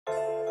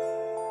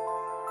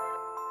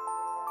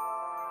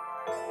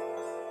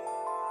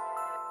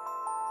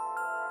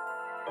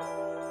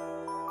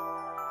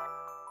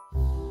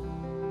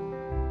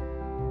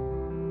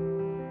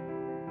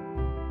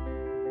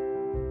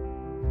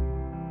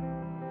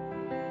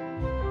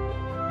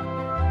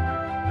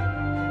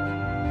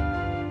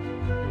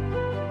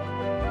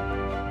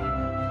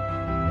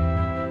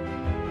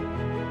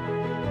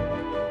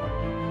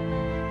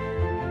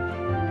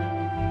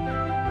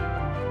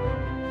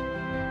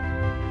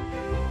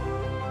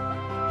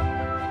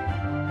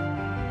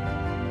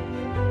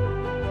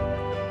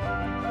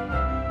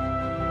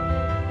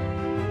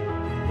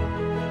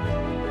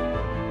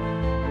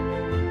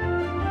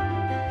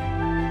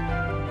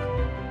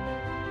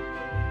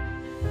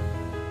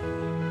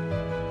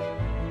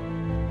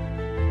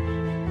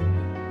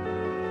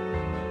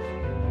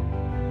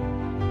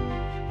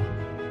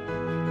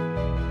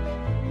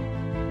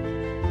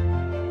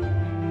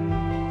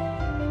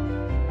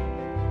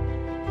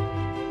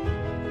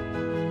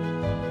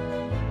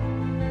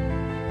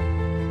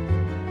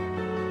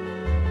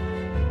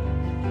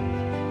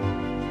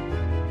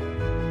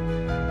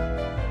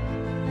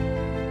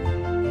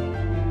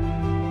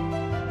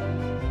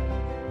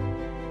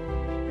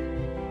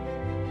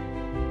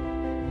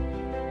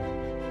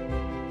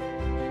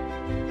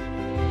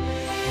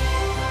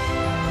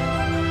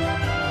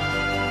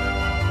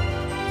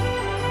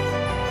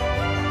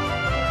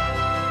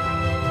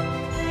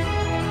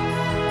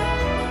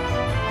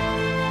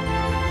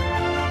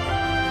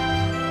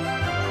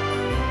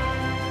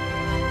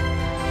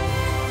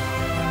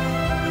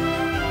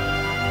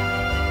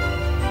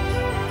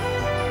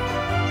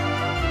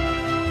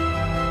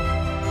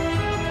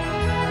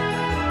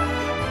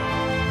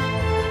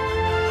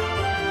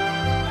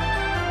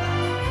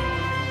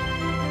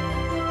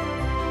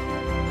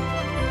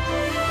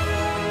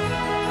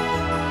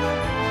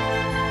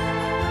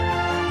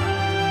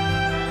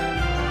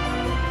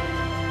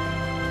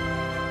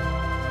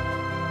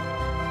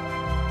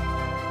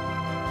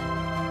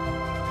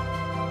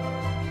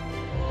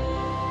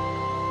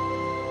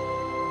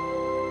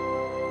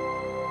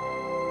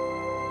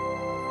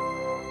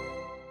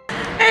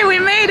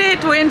made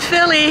it. We're in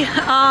Philly.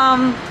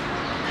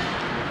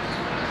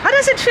 How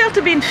does it feel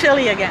to be in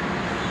Philly again?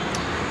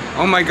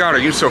 Oh my God, are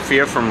you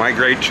Sophia from My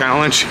Great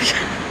Challenge?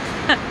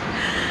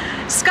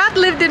 Scott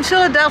lived in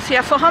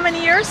Philadelphia for how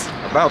many years?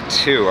 About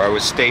 2. I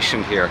was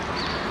stationed here.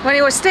 When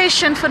he was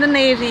stationed for the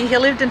Navy, he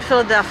lived in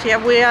Philadelphia.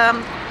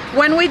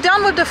 When we're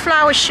done with the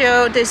flower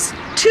show, there's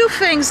 2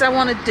 things I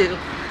want to do.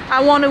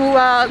 I want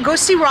to go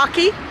see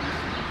Rocky,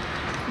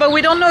 but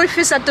we don't know if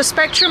he's at the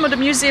Spectrum or the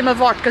Museum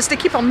of Art because they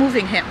keep on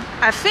moving him.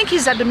 I think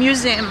he's at the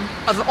Museum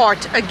of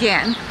Art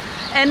again.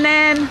 And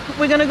then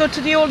we're gonna go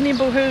to the old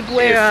neighborhood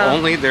where... If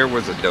only there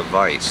was a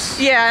device.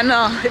 Yeah,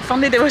 no, if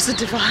only there was a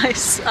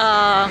device.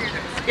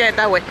 Yeah,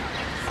 that way.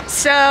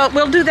 So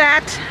we'll do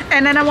that,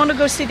 and then I want to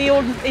go see the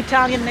old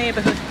Italian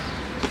neighborhood.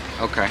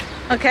 Okay.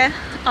 Okay?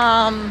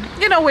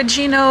 You know, where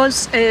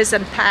Gino's is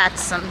and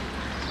Pat's and,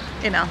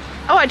 you know.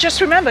 Oh, I just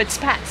remember, it's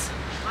Pat's.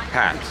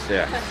 Pat's,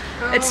 yeah.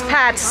 It's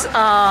Pat's,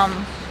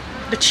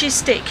 the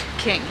cheesesteak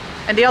king,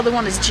 and the other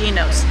one is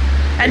Gino's.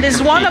 And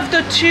there's one of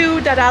the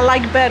 2 that I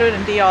like better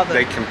than the other.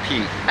 They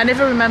compete. I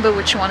never remember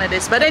which one it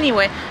is. But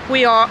anyway,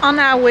 we are on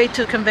our way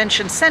to the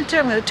convention center.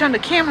 I'm going to turn the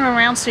camera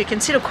around so you can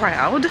see the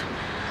crowd.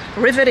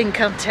 Riveting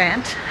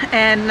content.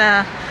 And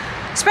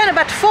spend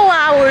about 4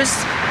 hours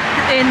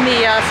in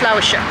the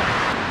flower show.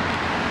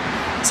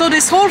 So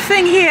this whole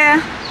thing here,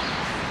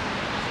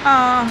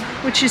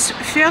 which is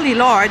fairly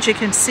large, you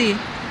can see,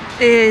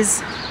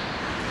 is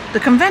the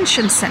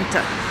convention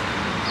center.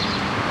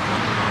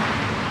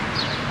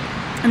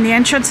 And the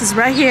entrance is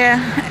right here,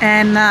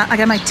 and I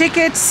got my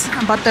tickets.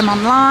 I bought them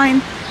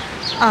online.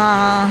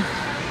 I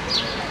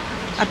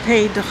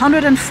paid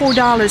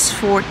 $104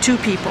 for 2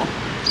 people.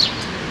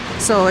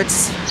 So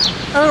it's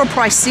a little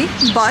pricey,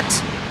 but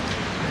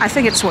I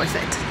think it's worth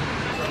it.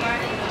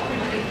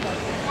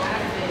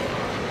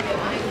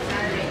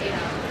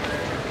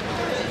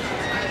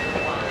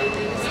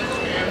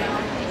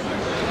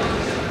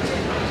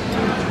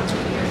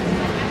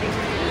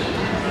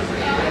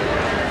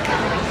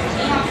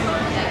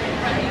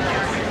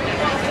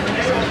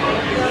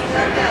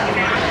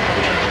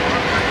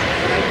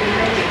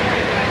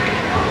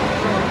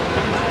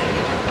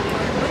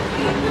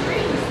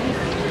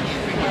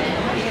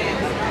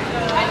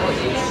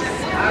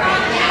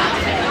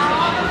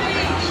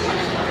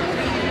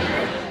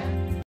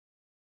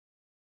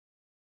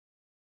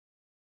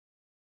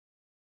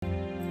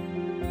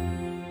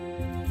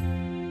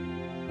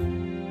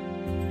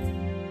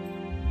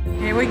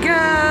 Here we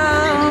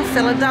go,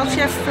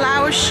 Philadelphia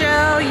Flower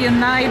Show,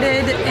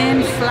 united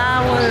in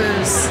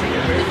flowers.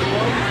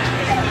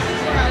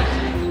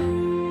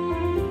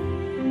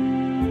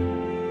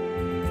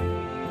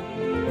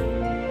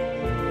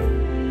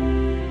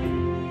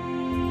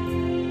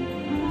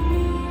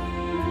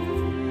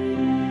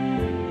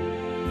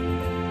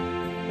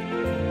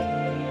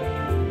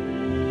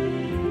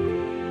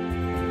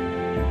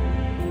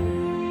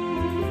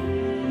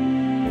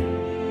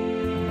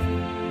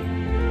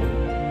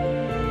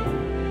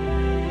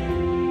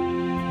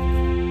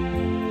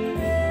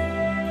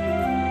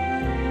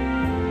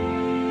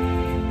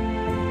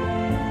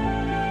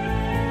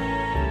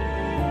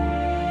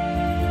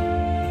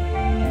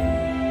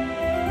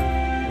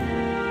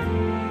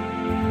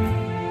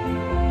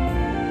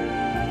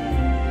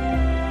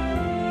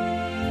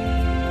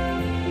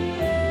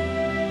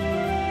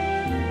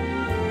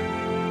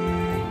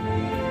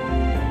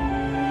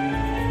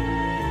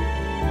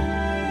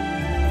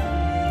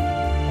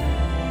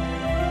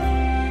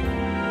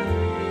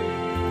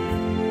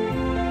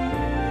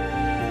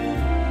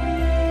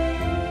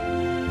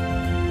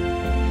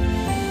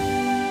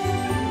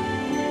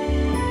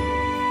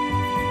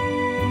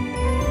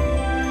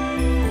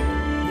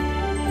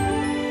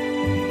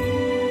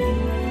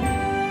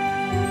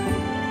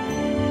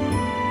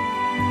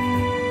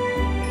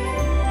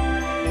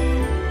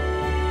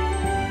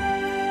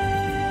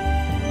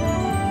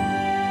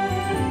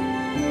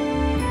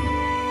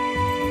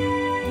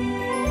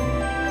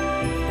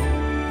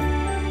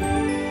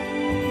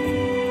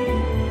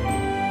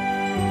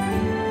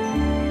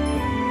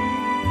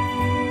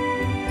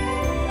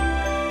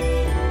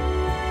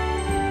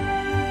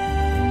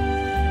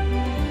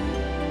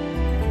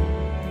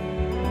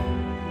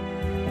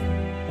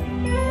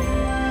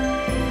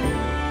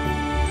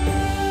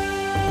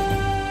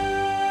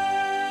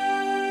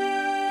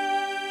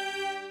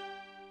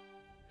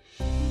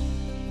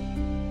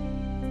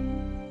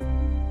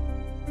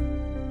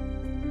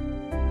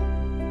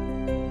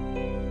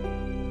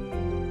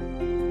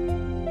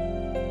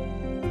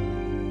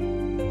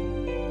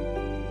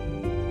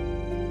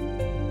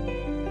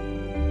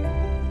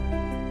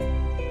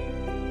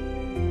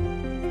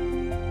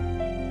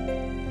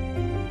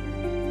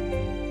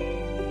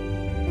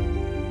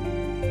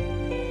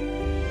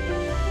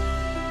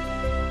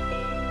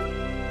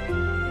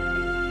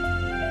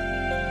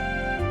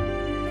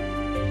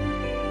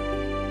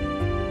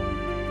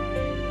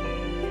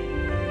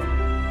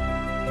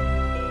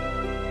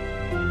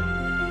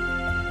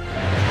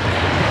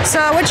 So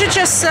what you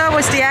just saw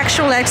was the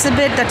actual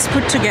exhibit that's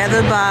put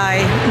together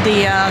by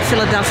the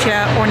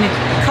Philadelphia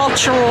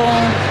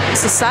Horticultural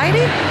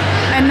Society.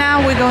 And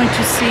now we're going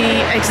to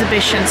see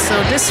exhibitions. So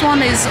this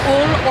one is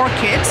all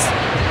orchids.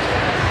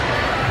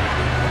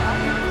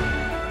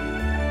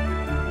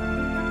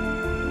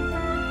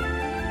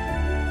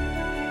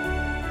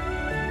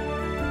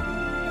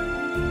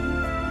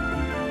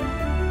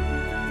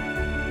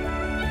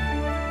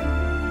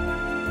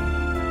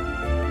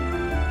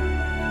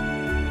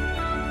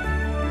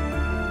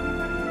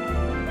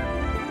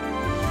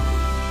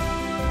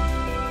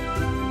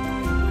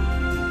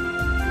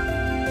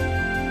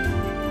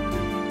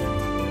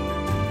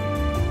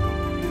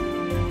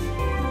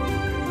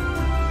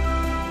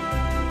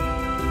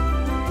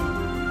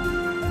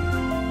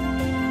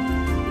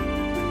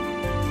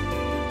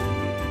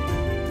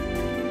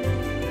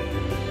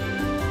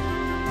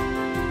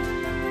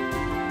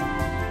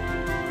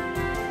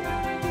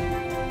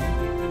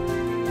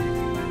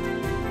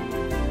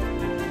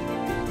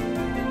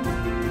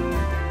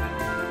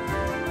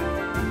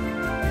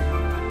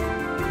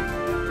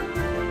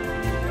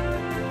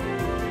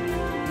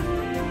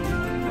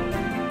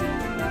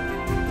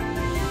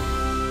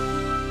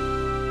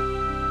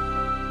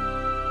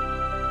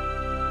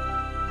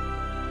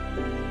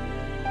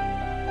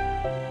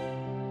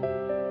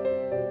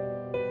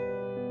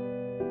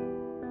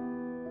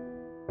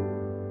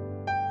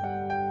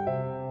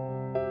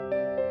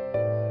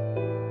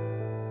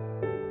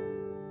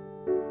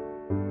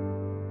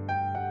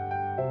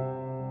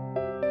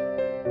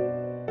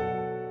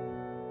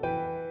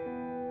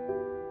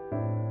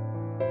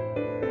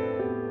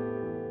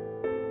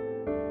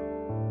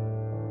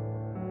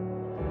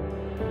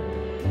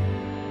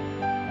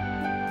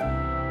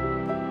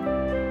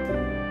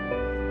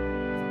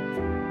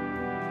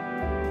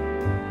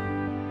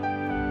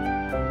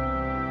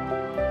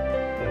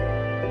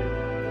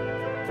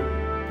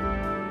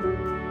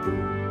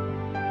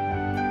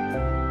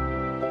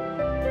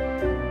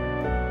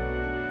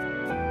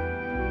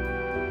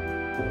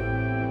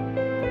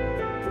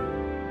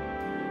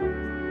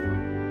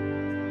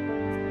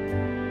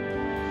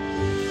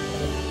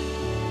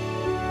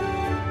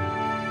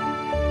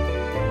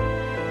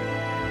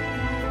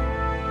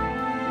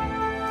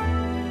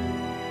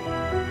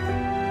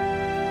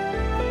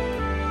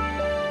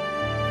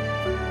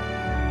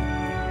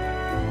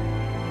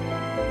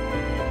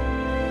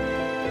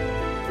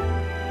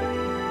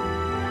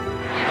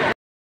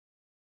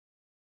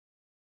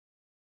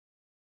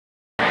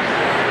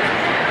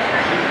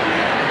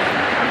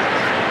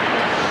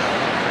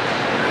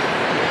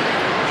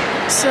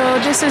 So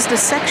this is the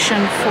section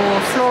for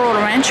floral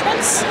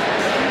arrangements,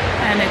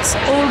 and it's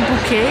all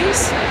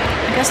bouquets.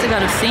 I guess they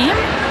got a theme.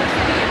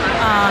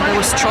 There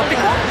was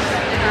tropical,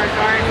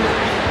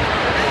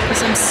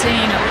 because I'm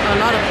seeing a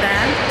lot of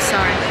that.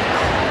 Sorry.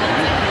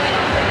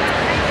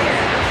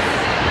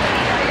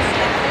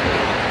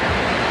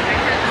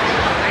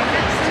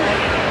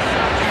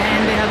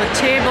 And they have a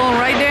table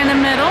right there in the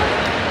middle.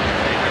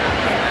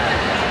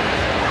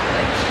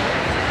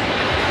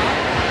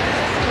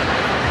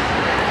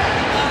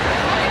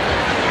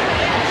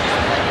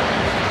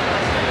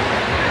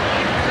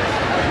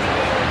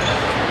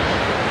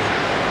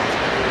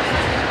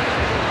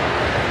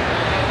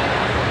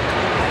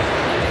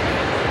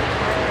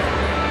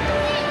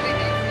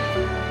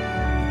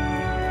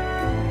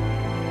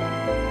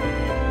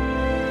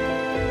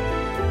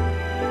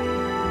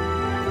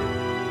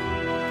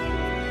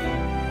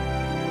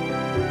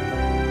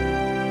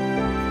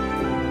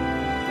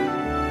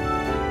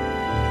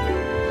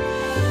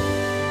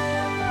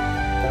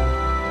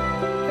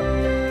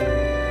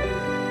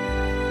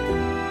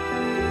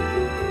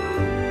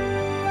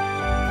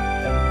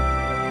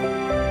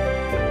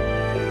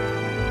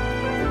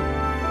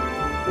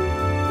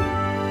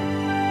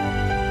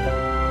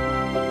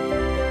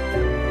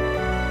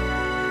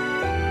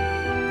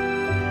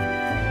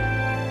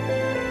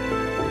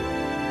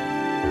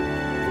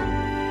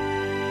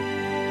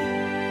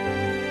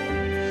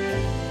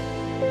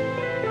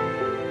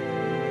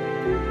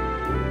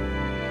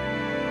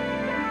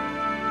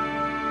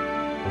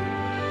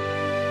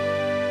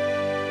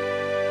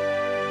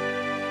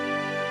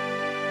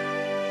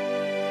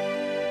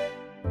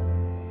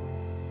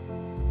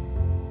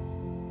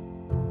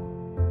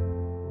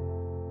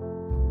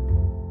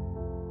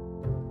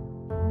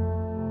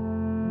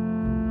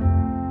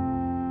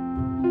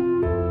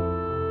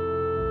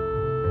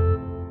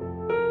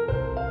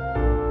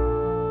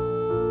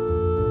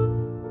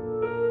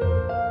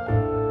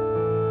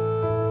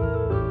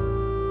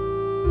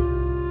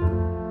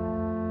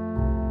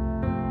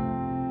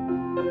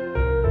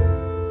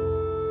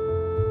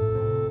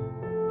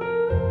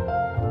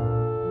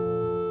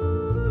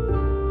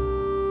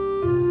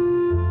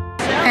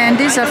 And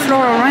these are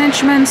floral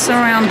arrangements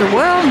around the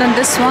world, and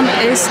this one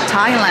is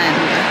Thailand.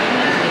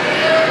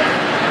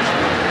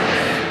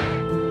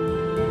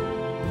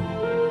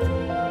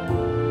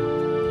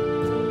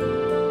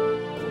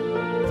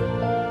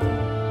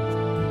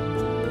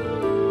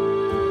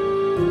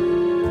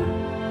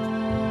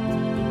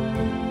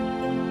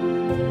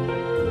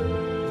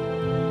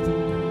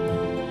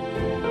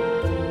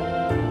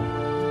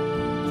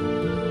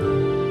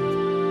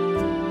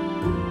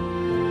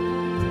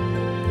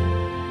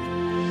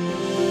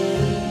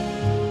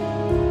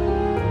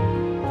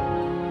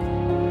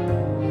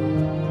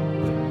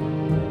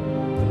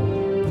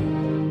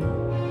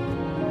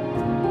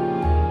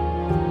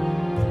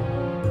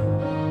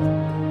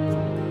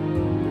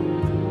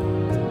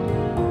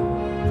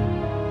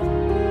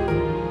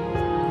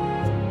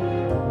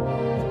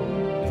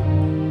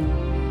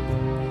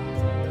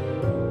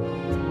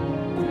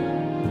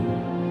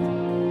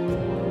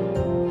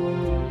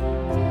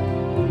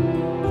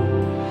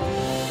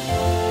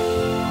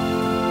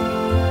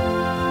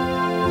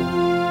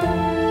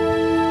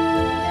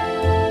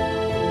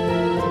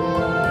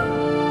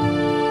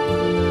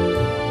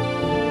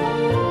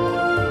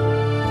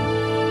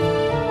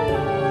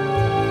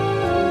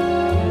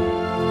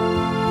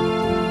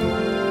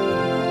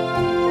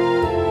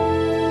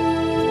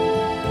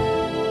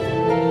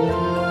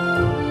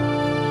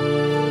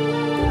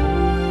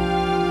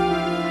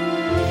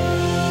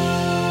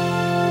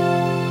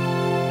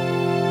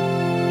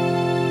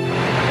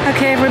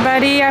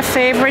 ready, our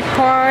favorite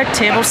part,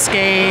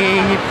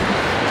 tablescape.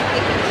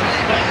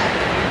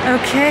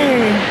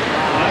 Okay.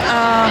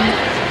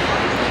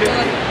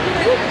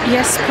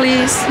 Yes,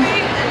 please.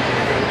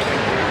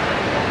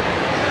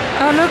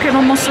 Oh, look, it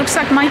almost looks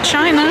like my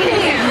china.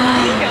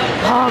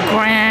 Oh,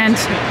 grand.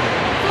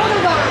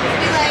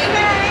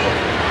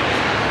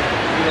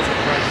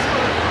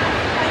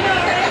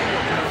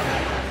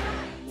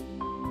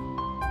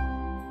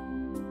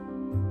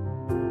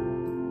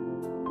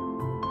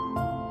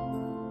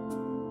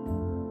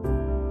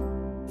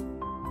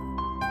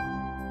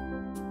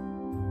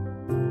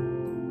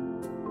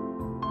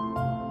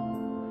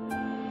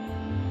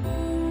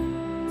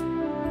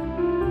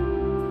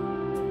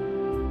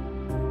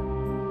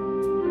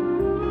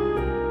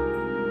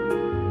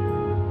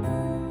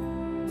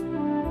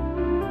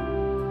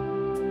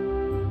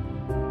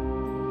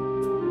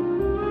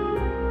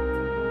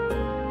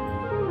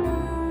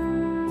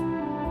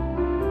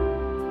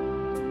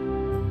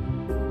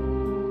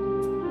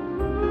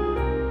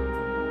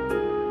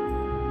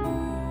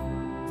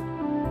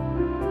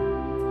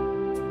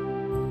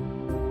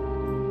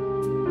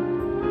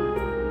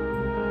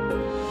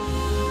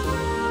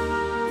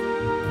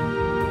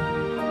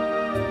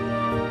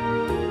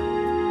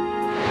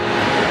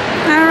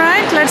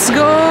 Let's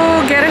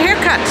go get a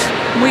haircut.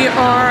 We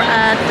are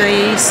at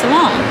the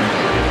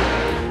salon.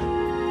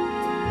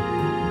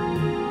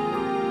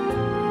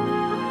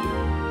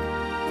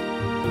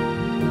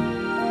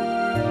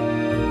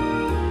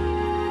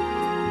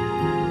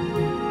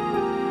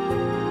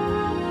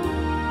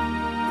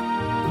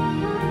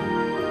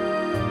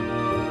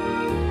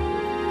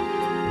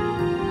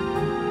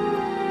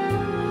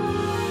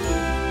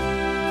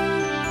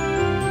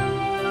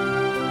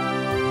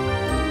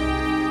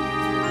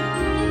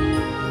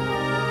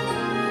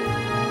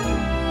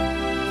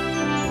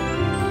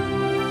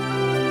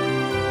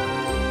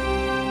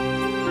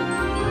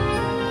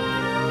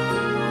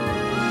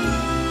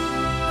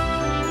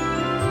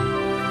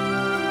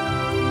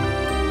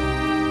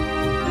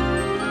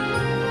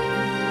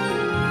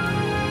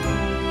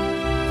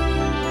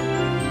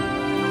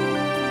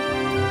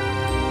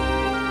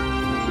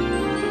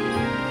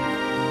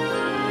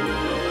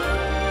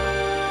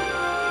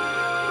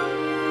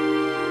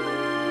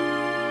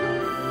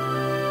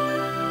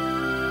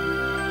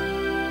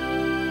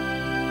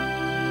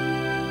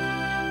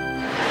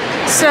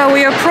 So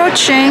we are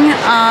approaching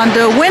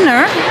the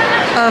winner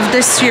of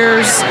this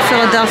year's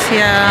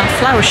Philadelphia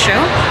Flower Show.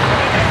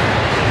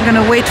 I'm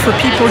gonna wait for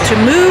people to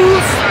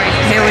move.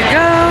 Here we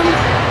go.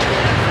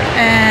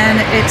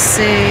 And it's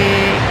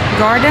a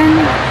garden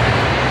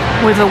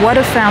with a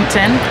water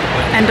fountain.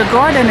 And the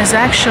garden is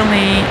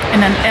actually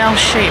in an L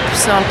shape,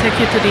 so I'll take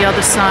you to the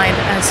other side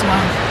as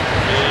well.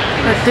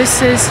 But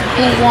this is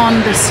who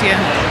won this year.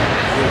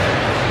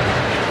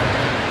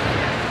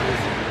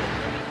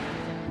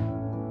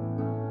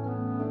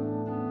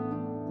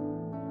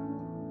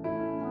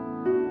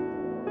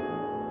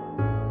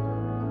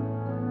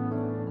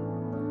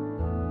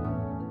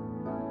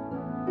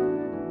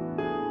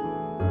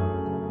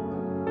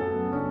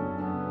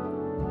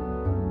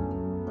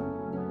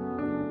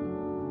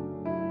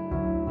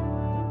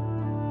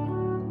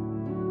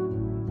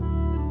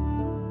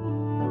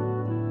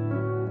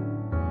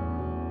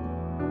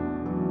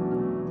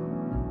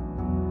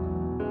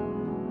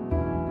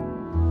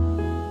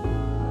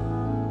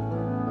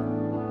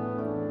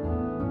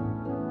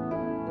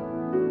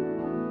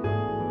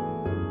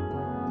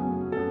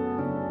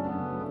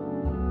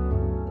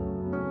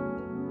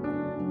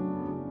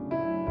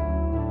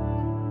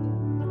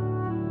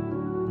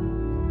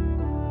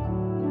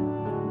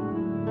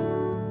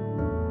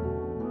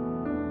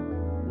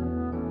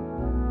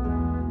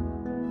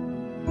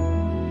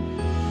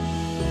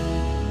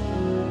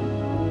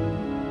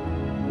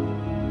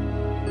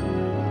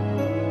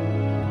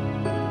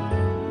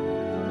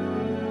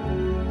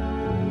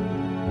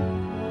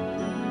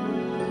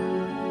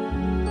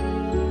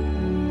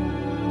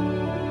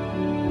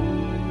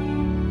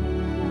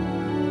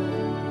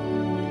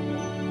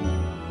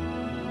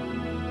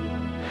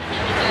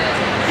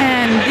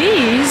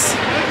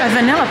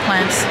 Vanilla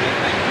plants.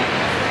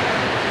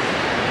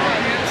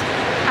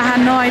 I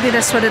had no idea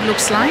that's what it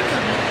looks like.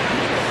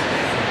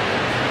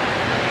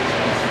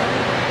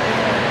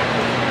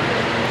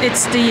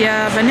 It's the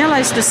vanilla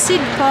is the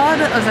seed pod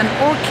of an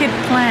orchid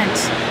plant.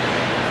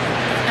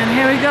 And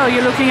here we go,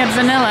 you're looking at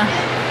vanilla.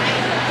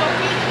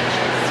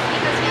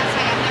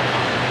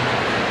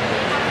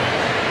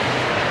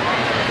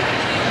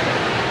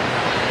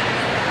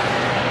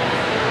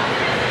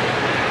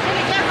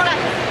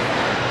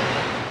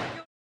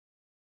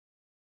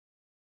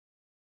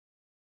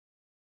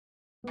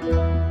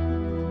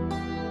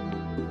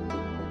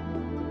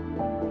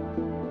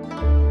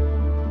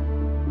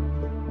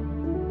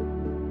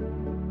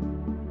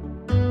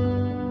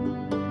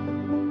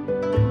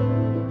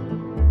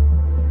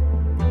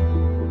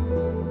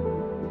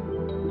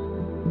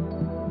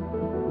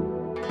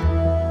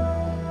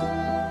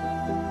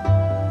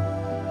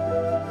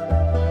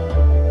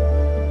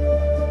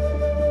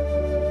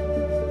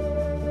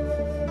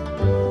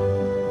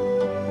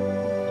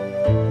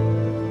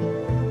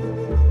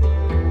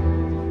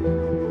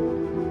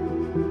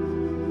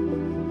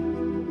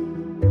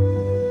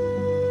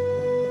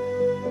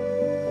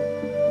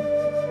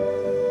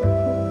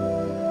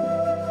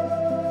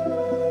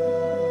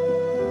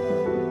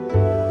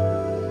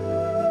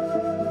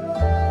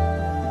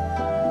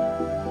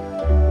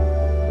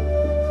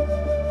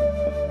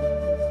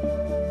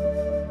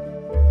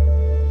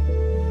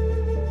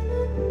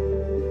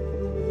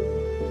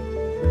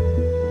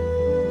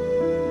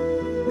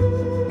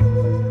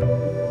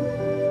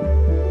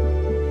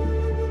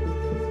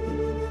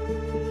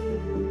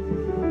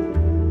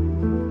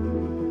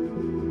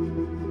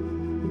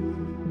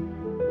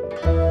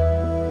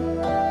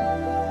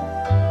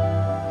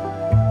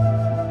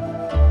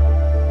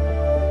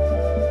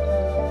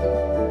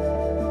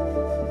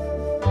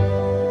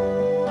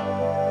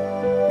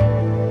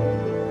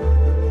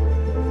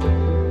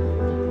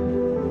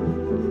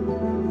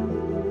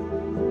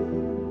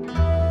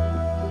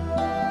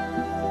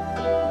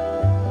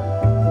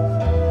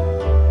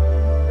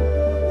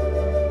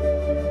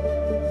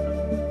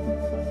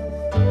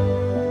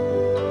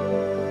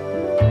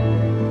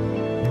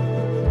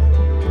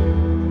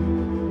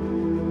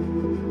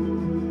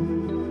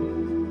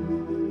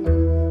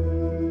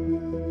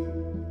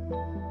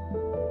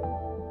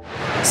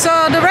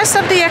 the rest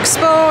of the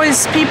expo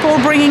is people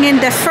bringing in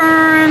their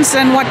ferns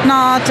and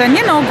whatnot, and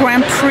you know,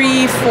 Grand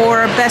Prix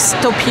for best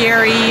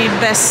topiary,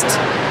 best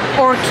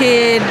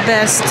orchid,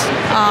 best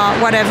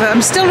whatever.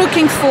 I'm still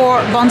looking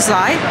for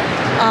bonsai.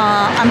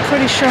 I'm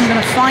pretty sure I'm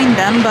gonna find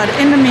them, but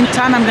in the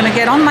meantime I'm gonna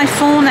get on my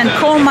phone and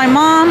call my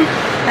mom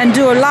and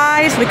do a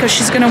live because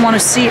she's gonna want to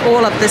see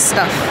all of this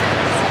stuff.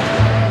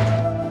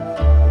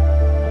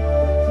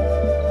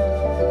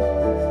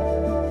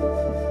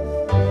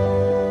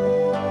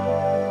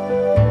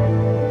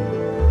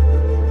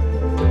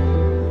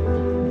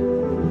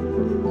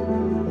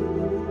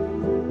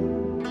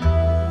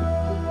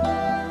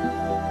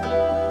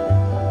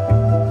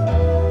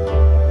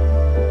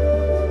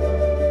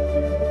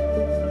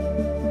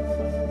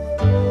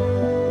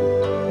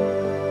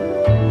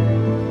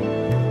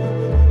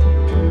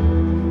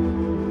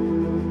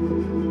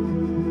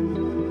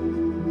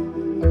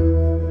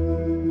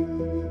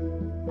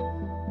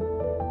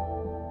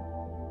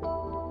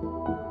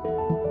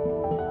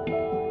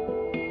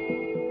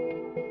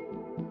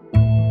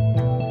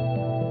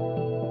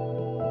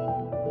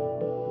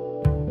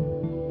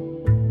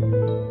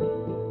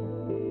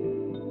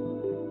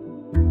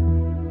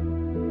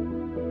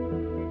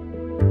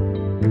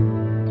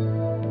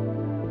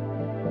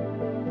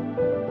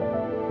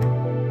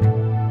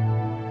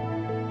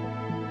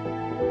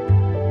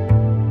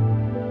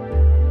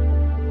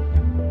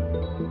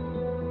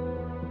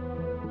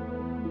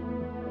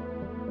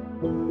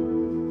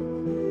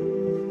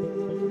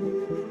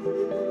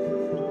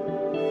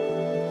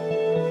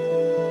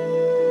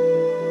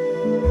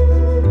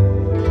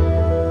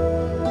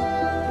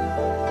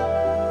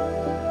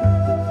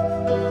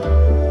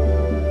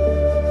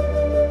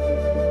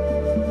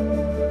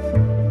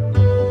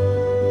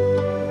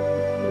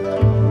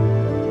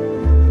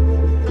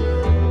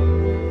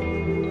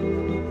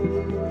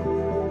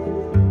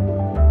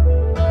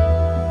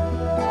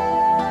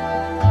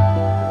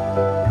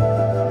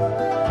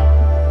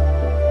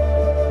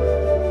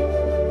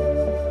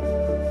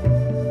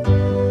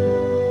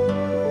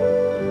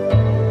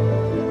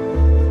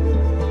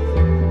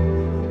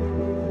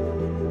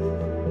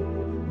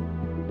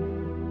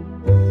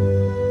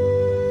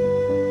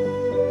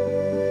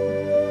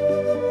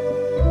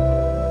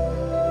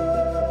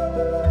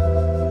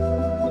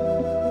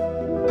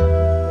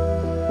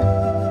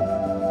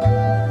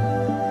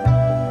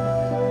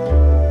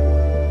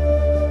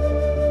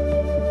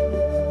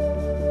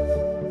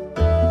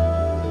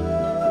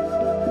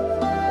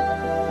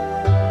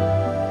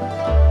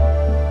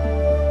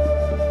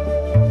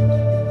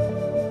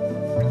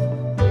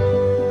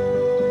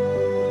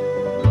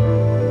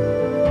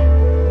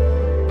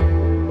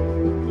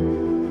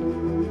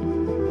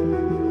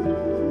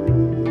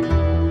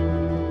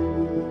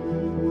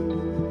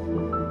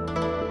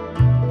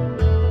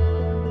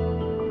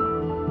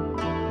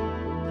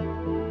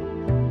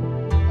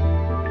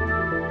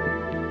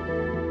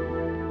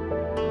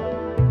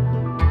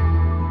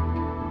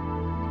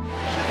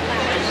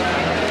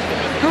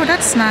 Oh,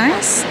 that's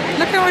nice.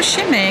 Look at what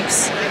she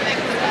makes.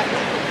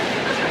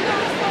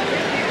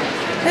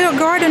 Little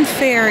garden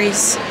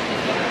fairies.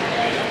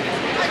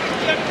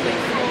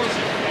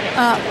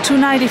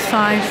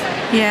 $2.95.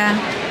 Yeah,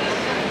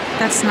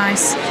 that's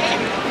nice.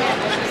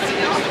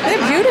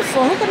 They're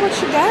beautiful. Look at what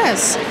she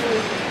does.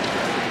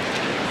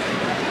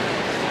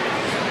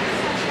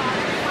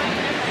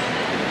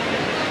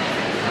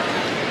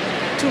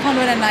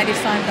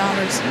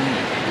 $295.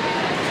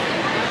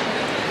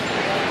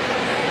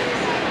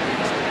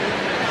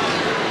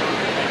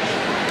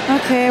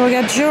 Okay, we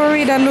got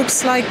jewelry that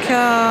looks like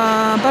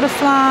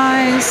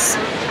butterflies,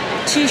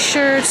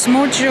 t-shirts,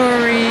 more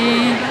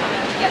jewelry.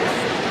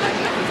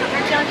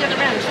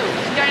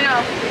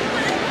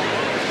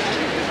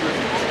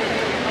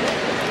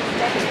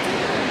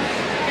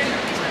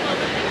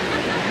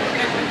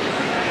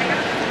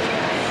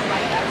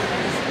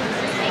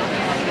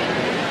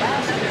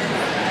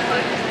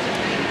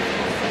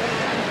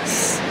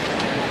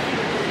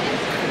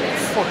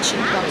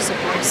 $14 a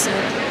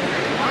bracelet.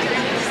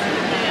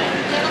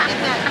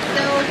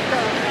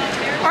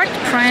 Art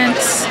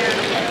prints.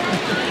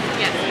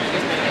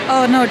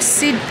 Oh no, it's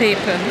seed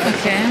paper.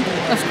 Okay.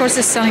 Of course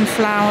they're selling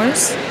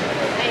flowers.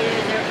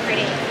 They're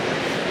pretty.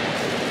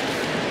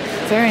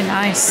 Very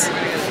nice.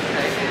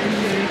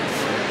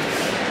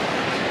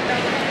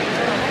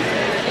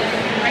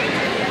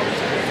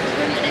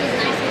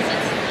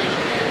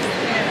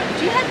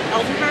 Do you have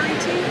elderberry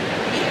tea?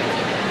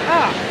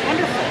 Ah,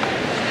 wonderful.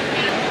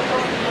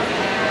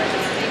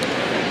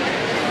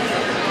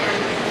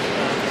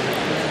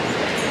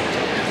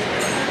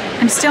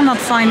 I'm still not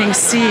finding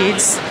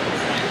seeds.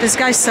 This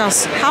guy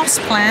sells house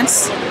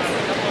plants,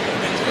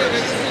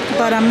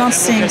 but I'm not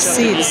seeing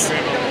seeds.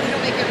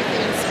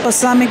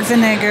 Balsamic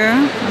vinegar,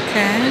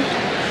 okay.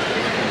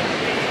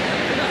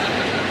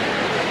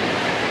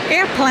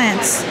 Air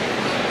plants.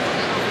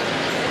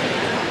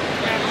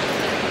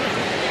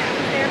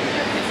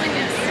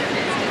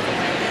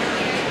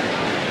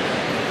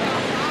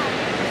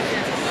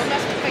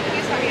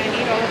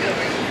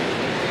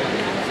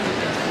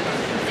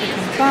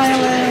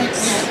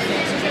 Violets.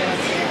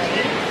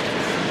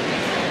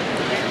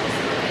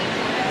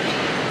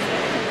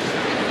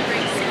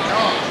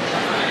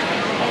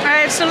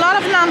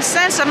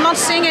 nonsense. I'm not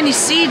seeing any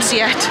seeds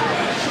yet.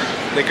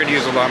 They could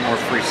use a lot more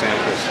free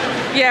samples.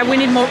 Yeah, we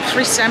need more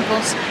free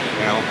samples.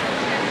 You know?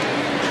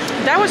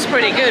 That was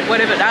pretty good,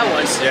 whatever that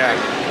was. Yeah,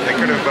 they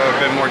could have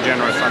been more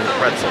generous on the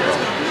pretzel.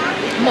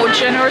 More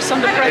generous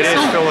on the pretzel. It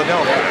is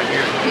Philadelphia.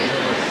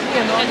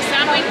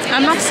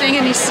 I'm not seeing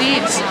any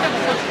seeds.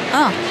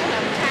 Oh,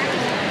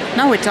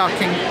 now we're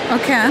talking.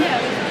 Okay.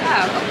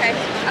 Oh, okay.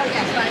 Oh,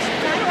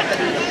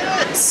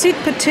 yeah. Seed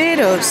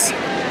potatoes.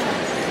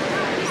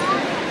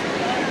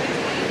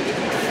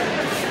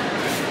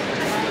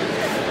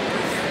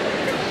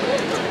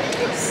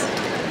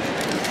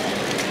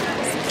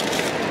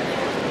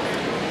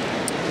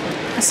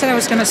 I said I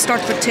was going to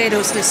start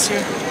potatoes this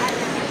year.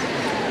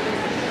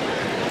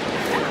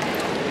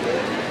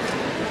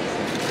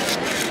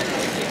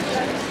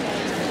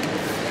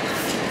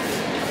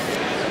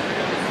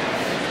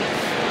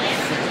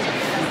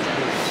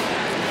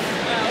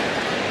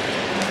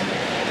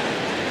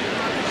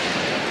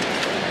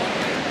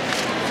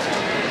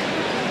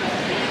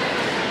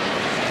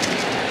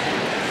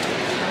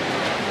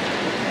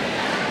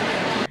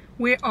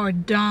 We are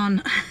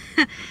done.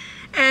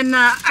 And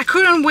I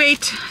couldn't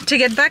wait to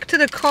get back to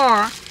the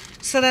car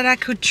so that I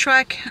could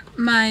track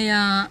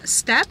my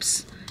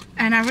steps,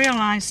 and I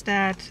realized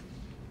that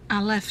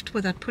I left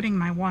without putting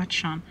my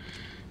watch on.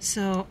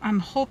 So I'm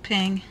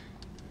hoping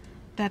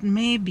that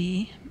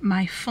maybe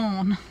my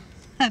phone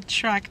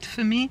tracked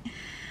for me.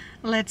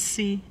 Let's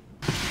see.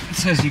 It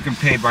says you can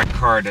pay by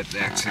card at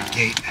the exit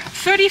gate.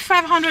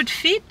 3,500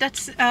 feet,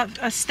 that's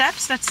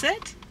steps, that's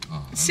it?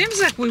 It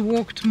seems like we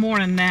walked more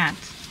than that.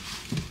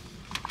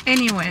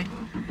 Anyway,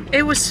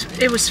 it was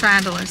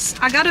fabulous.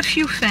 I got a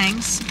few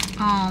things.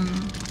 I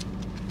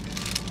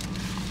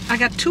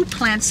got 2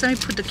 plants. Let me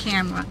put the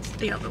camera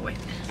the other way.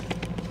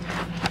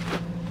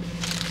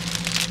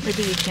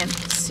 Maybe you can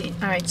see.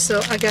 All right, so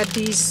I got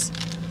these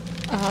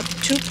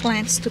 2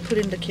 plants to put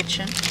in the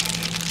kitchen,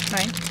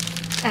 right?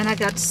 And I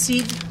got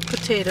seed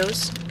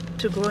potatoes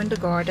to grow in the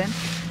garden.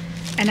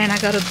 And then I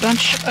got a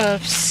bunch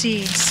of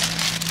seeds.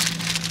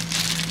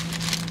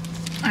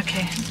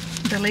 Okay,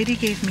 the lady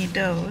gave me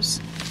those.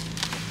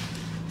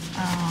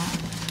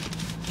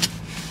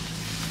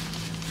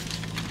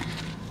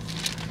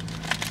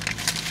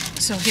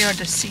 So here are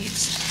the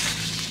seeds.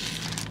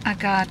 I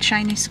got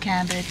Chinese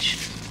cabbage,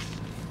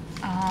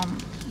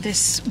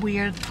 this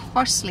weird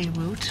parsley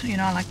root, you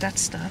know, I like that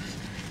stuff,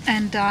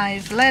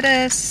 endive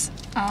lettuce,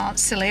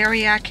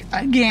 celeriac,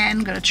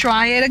 again, gonna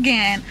try it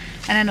again,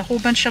 and then a whole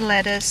bunch of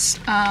lettuce,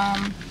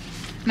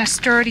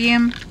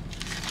 nasturtium,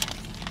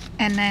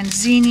 and then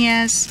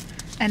zinnias,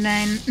 and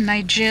then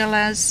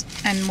nigellas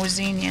and more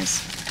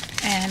zinnias.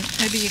 And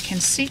maybe you can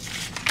see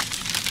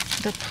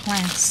the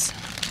plants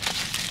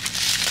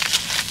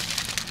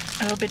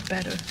a little bit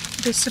better.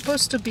 They're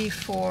supposed to be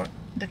for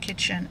the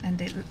kitchen and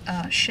the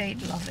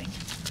shade loving.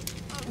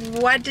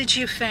 What did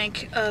you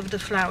think of the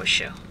flower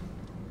show?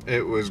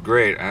 It was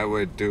great. I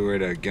would do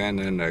it again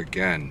and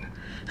again.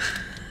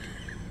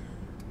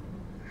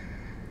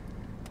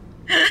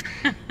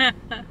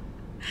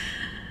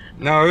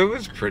 No, it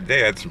was pretty.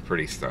 They had some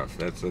pretty stuff.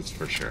 That's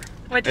for sure.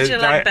 What did you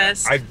like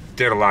best? I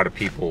did a lot of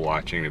people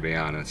watching, to be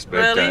honest.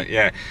 But really?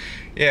 yeah.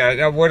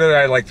 What did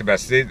I like the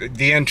best?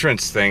 The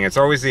entrance thing. It's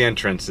always the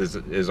entrance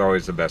is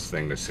always the best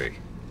thing to see.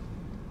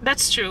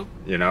 That's true.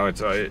 You know,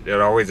 it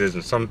always is.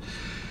 And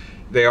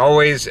they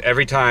always,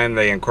 every time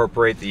they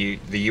incorporate the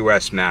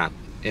U.S. map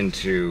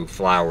into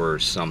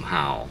flowers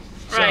somehow.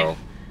 Right. So,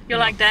 you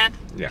like that?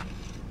 Yeah.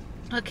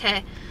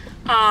 Okay.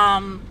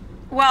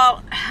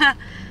 Well,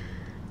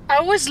 I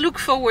always look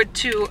forward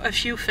to a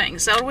few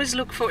things. I always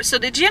look for, so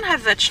they didn't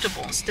have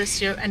vegetables this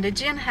year, and they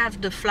didn't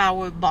have the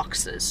flower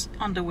boxes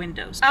on the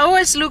windows. I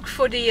always look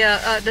for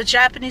the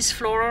Japanese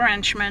floral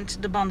arrangement,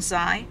 the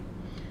bonsai,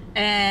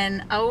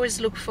 and I always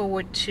look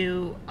forward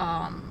to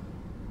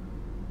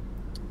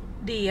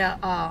the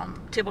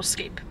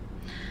tablescape.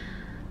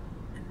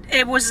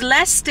 It was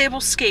less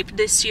tablescape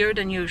this year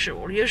than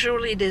usual.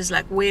 Usually there's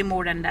like way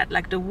more than that,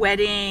 like the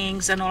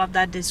weddings and all of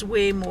that, there's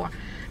way more.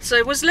 So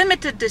it was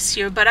limited this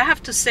year, but I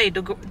have to say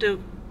the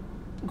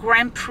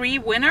Grand Prix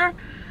winner,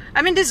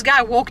 I mean, this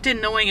guy walked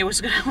in knowing he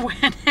was gonna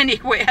win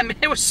anyway. I mean,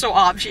 it was so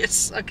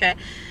obvious, okay?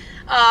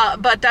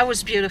 But that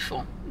was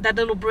beautiful. That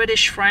little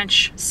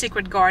British-French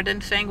secret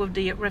garden thing with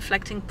the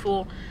reflecting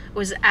pool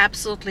was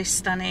absolutely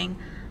stunning.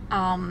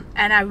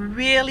 And I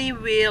really,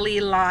 really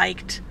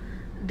liked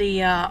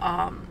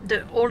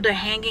all the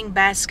hanging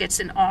baskets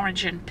in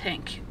orange and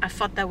pink. I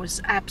thought that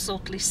was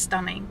absolutely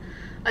stunning.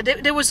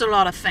 There was a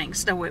lot of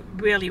things that were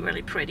really,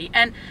 really pretty.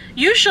 And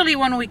usually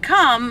when we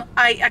come,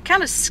 I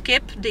kind of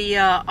skip the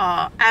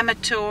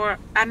amateur,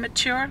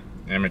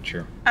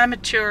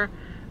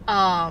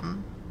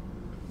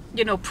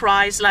 you know,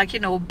 prize, like, you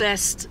know,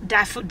 best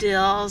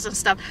daffodils and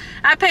stuff.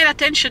 I paid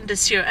attention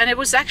this year, and it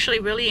was actually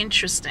really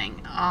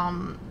interesting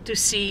to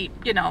see,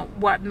 you know,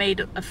 what made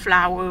a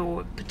flower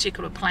or a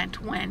particular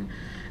plant win,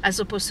 as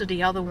opposed to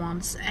the other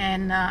ones.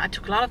 And I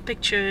took a lot of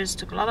pictures,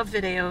 took a lot of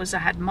videos. I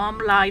had Mom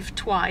live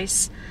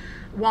twice.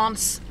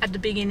 once at the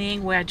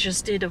beginning where I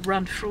just did a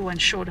run through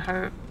and showed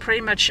her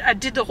pretty much. I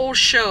did the whole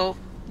show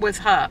with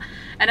her,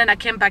 and then I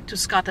came back to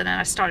Scotland and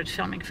I started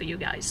filming for you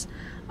guys.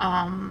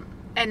 And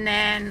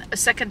then a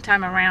second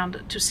time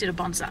around to see the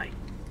bonsai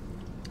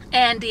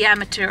and the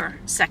amateur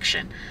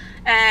section,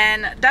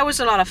 and that was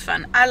a lot of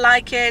fun. I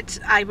like it.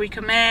 I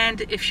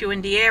recommend, if you're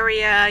in the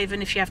area,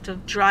 even if you have to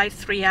drive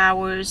 3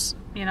 hours,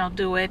 you know,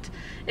 do it.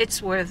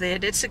 It's worth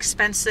it. It's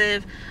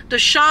expensive. The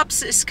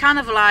shops is kind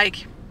of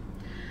like,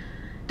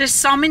 there's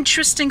some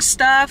interesting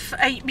stuff.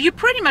 You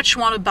pretty much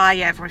want to buy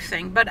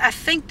everything, but I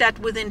think that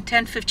within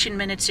 10-15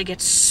 minutes you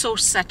get so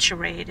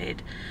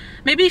saturated.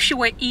 Maybe if you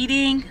were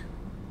eating,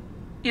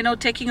 you know,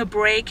 taking a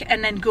break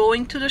and then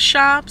going to the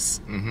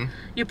shops,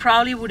 you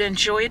probably would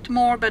enjoy it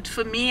more. But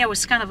for me, I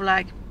was kind of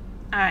like,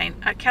 all right,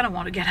 I kind of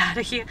want to get out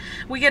of here.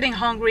 We're getting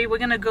hungry. We're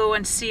going to go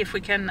and see if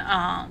we can,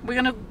 we're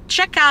going to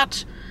check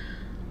out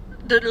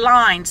the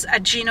lines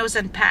at Gino's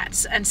and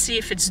Pat's and see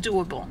if it's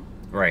doable.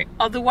 Right.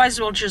 Otherwise,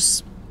 we'll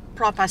just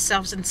prop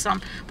ourselves in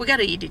some, we got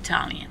to eat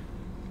Italian.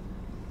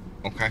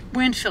 Okay.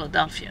 We're in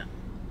Philadelphia.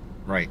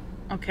 Right.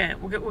 Okay,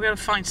 we're going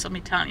to find some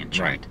Italian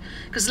joint.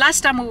 Because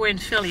last time we were in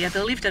Philly, I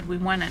believe that we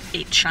went and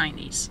ate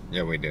Chinese.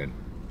 Yeah, we did.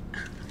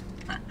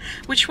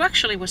 Which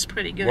actually was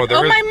pretty good. Well,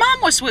 my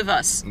mom was with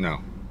us.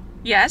 No.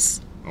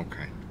 Yes.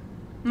 Okay.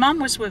 Mom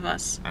was with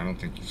us. I don't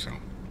think so.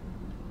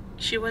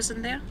 She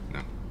wasn't there?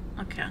 No.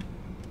 Okay.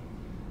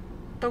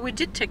 But we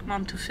did take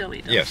Mom to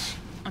Philly, though. Yes.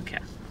 Okay,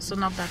 so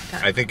not that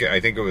bad. I think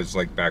it was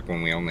like back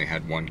when we only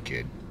had one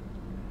kid.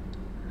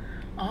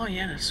 Oh,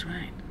 yeah, that's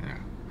right. Yeah.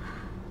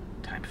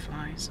 Time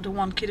flies. The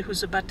one kid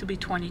who's about to be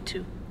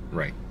 22.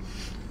 Right.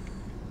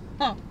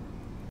 Oh.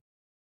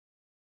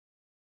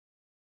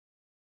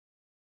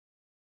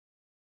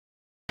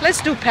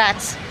 Let's do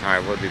Pat's. All right,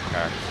 we'll do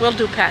Pat's. We'll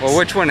do Pat's. Well,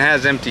 which one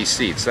has empty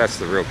seats? That's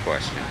the real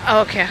question.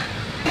 Okay.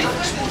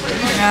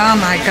 Oh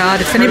my God,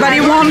 if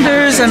anybody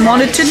wonders and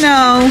wanted to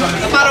know,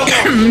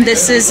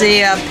 this is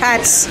a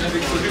Pat's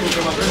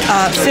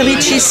Philly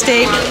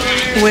cheesesteak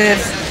with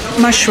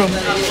mushroom,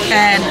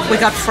 and we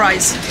got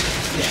fries.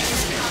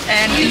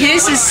 And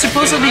his is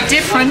supposed to be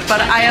different,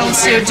 but I don't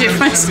see a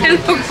difference. They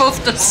look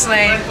both the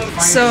same.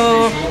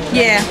 So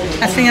yeah,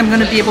 I think I'm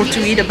gonna be able to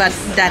eat about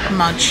that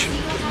much.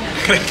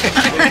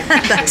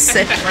 That's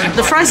it.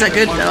 The fries are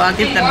good though, I'll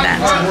give them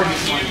that.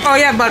 Oh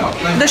yeah, but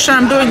listen,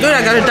 I'm doing good.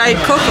 I got a Diet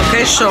Coke,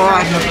 okay, so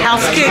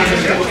half kick.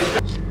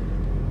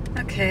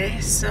 Okay,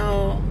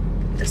 so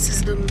this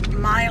is the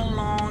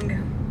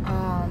mile-long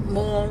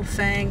mall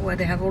thing where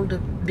they have all the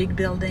big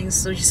buildings.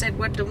 So you said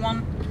what, the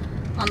one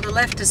on the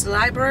left is the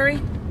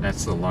library?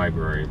 That's the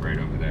library right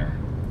over there.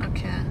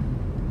 Okay.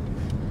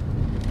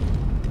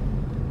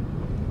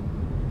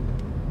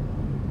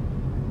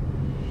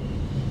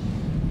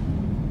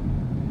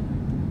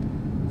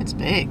 It's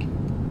big.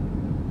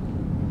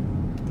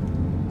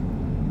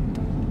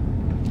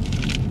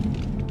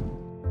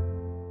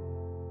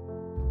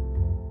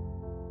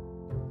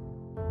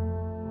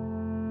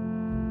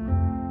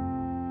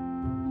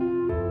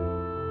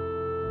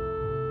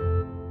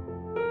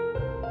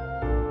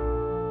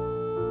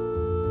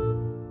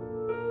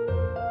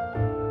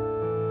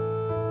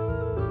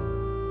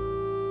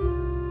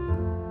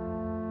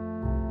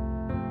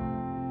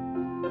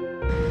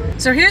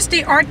 So here's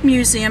the art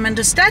museum, and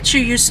the statue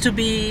used to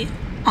be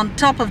on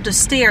top of the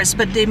stairs,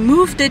 but they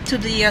moved it to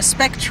the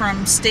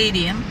Spectrum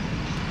Stadium,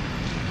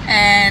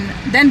 and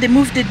then they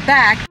moved it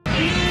back.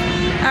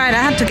 Alright,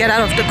 I had to get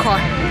out of the car.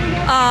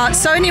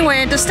 So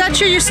anyway, the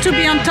statue used to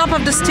be on top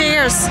of the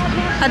stairs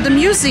at the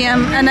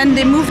museum, and then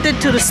they moved it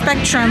to the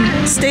Spectrum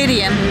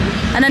Stadium,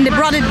 and then they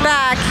brought it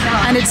back,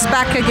 and it's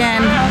back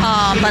again,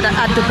 but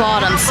at the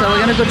bottom. So we're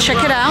gonna go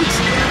check it out.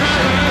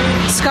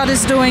 Scott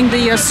is doing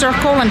the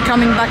circle and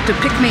coming back to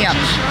pick me up.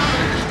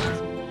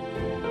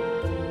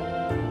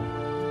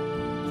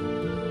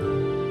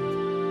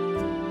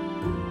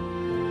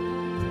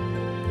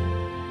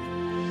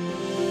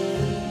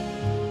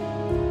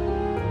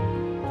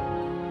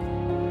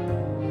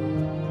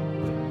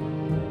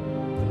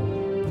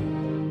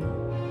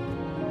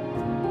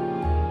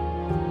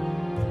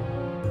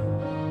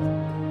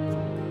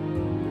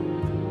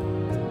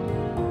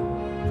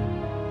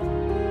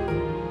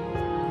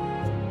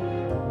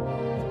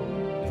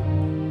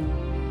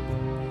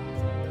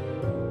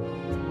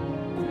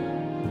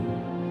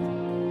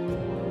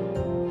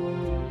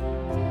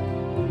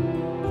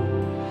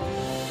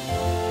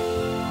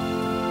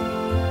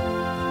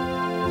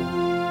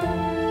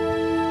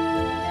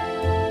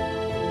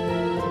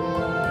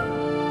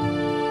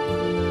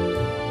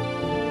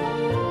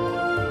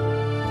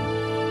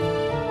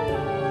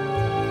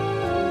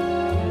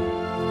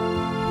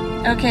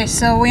 Okay,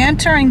 so we're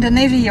entering the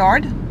Navy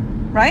Yard,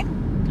 right?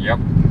 Yep.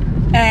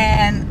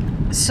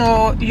 And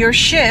so your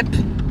ship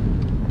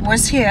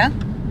was here.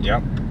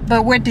 Yep.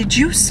 But where did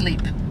you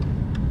sleep?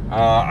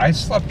 I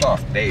slept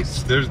off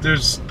base. There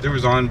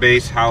was on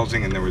base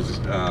housing and there was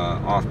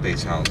off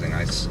base housing.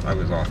 I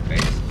was off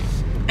base.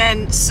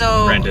 And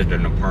so Rented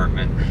an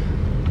apartment.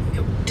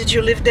 Did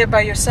you live there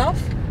by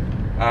yourself?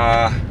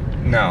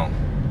 No.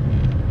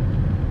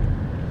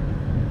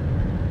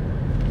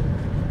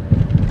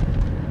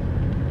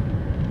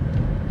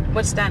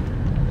 What's that?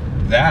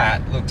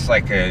 That looks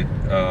like a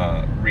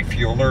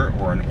refueler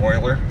or an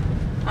oiler.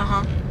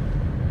 Uh-huh.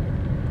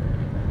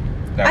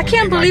 That I would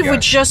can't be my believe we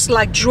guess. just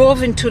like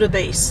drove into the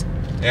base.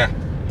 Yeah.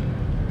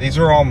 These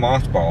are all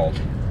mothballed.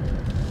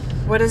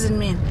 What does it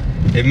mean?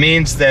 It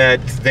means that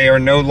they are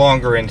no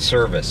longer in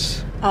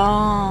service.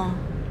 Oh.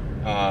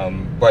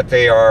 But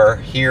they are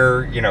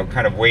here, you know,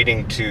 kind of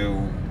waiting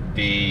to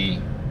be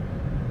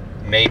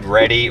made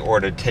ready or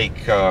to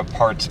take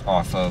parts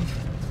off of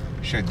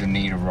should the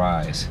need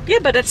arise. Yeah,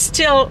 but it's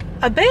still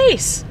a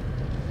base.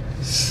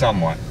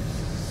 Somewhat.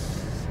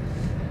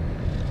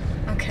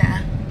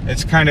 Okay.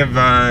 It's kind of,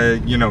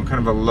 you know, kind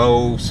of a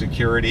low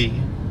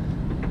security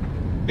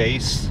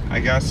base, I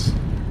guess.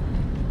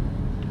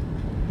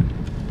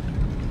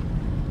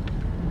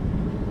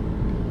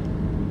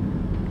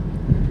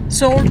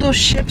 So all those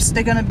ships,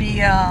 they're gonna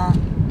be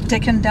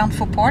taken down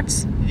for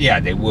parts? Yeah,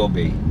 they will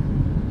be.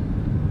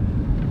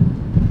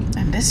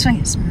 And this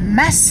thing is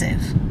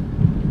massive.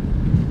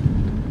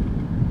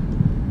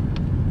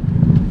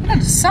 Look at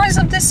the size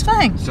of this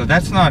thing. So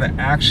that's not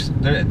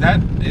actually,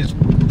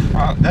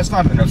 that's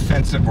not an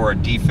offensive or a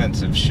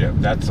defensive ship.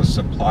 That's a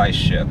supply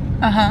ship.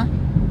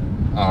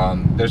 Uh-huh.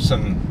 There's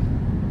some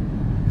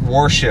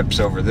warships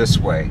over this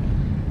way.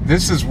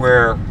 This is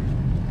where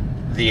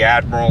the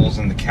admirals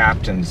and the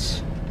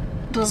captains.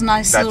 Those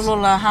nice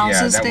little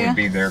houses that there. would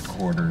be their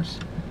quarters.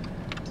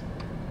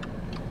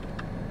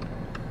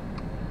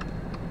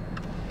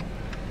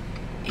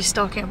 He's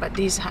talking about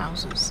these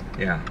houses.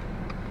 Yeah.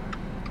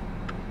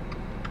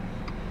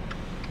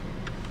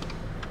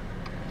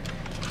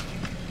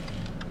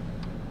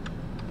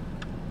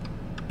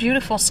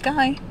 Beautiful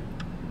sky.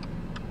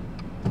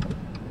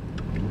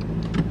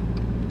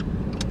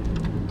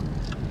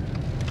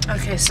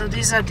 Okay, so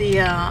these are the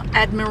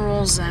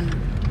admirals and...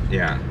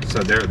 Yeah,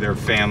 so they're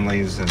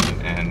families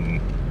and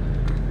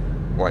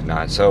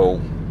whatnot. So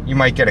you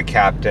might get a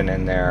captain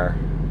in there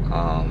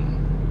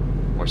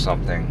or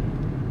something.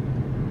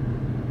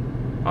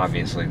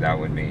 Obviously, that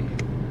would be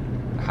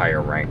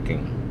higher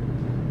ranking.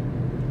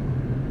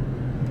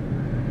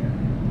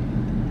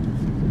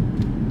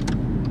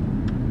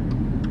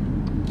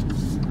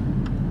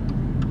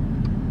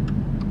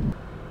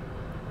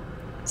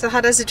 So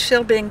how does it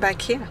feel being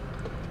back here?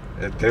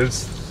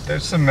 There's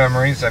some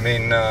memories. I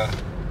mean,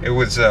 it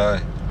was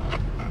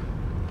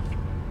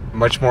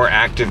much more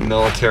active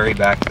military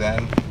back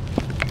then.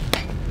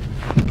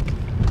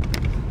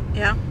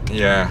 Yeah.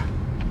 Yeah.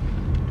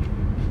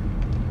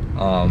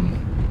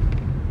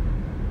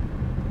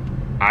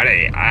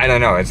 I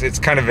don't know. It's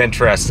kind of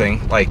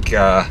interesting. Like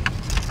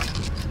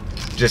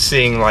just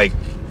seeing like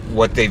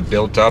what they've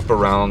built up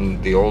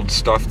around the old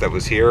stuff that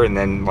was here, and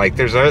then like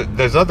there's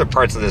other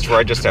parts of this where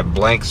I just have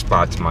blank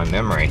spots in my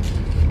memory.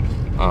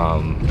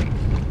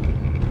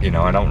 You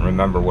know, I don't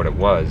remember what it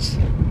was.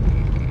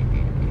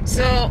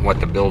 So what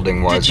the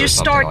building was. Did you or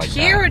something start like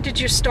here that. or did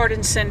you start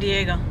in San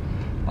Diego?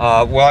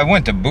 Well, I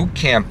went to boot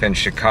camp in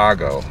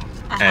Chicago,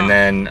 and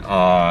then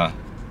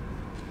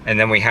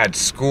we had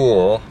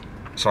school.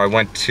 So I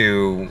went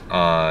to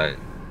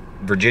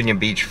Virginia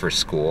Beach for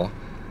school,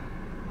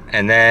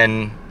 and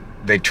then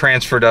they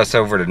transferred us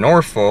over to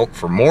Norfolk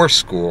for more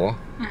school,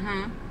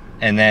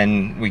 and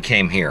then we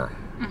came here.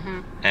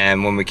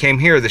 And when we came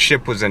here, the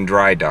ship was in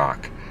dry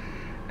dock,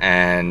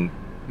 and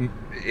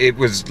it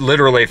was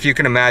literally, if you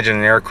can imagine,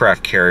 an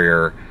aircraft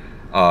carrier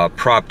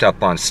propped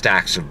up on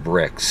stacks of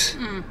bricks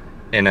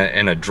in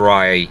a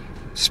dry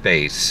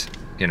space,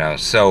 you know.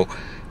 So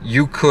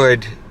you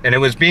could, and it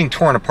was being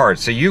torn apart,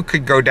 so you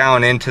could go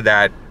down into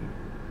that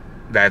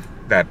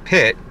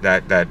pit,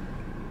 that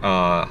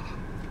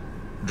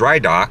dry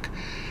dock,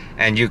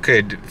 and you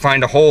could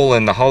find a hole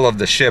in the hull of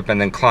the ship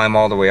and then climb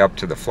all the way up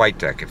to the flight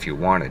deck if you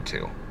wanted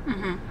to.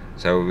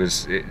 So it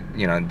was,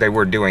 you know, they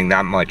were doing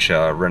that much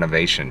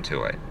renovation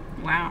to it.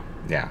 Wow.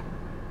 Yeah.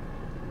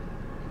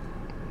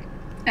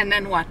 And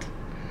then what?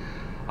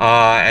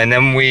 And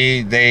then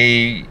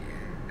they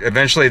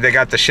eventually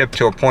got the ship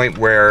to a point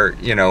where,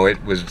 you know,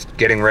 it was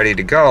getting ready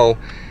to go,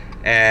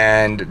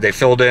 and they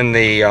filled in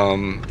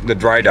the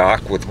dry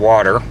dock with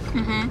water.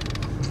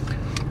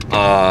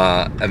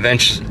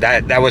 Eventually,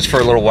 that was for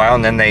a little while,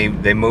 and then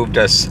they moved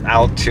us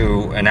out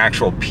to an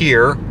actual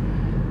pier,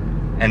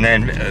 and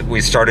then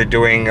we started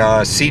doing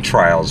sea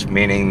trials,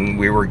 meaning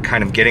we were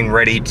kind of getting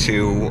ready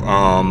to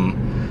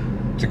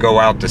go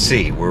out to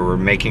sea. We were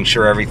making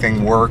sure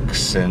everything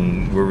works,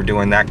 and we were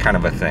doing that kind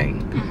of a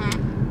thing.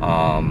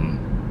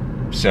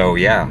 So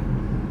yeah.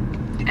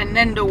 And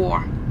then the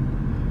war.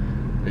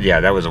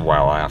 Yeah, that was a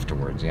while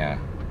afterwards. Yeah.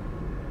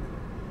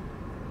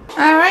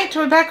 All right,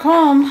 we're back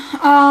home.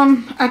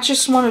 I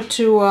just wanted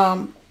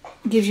to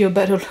give you a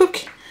better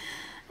look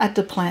at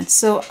the plants.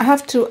 So I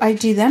have to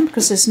ID them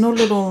because there's no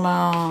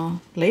little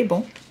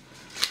label.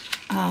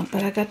 But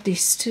I got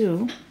these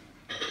two.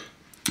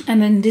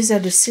 And then these are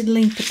the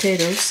seedling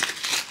potatoes.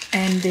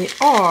 And they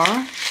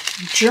are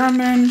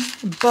German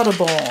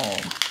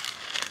butterball.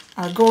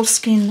 Gold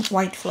skin,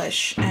 white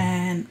flesh.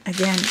 And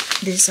again,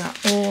 these are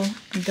all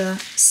the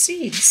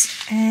seeds.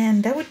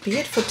 And that would be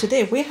it for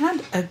today. We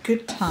had a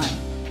good time.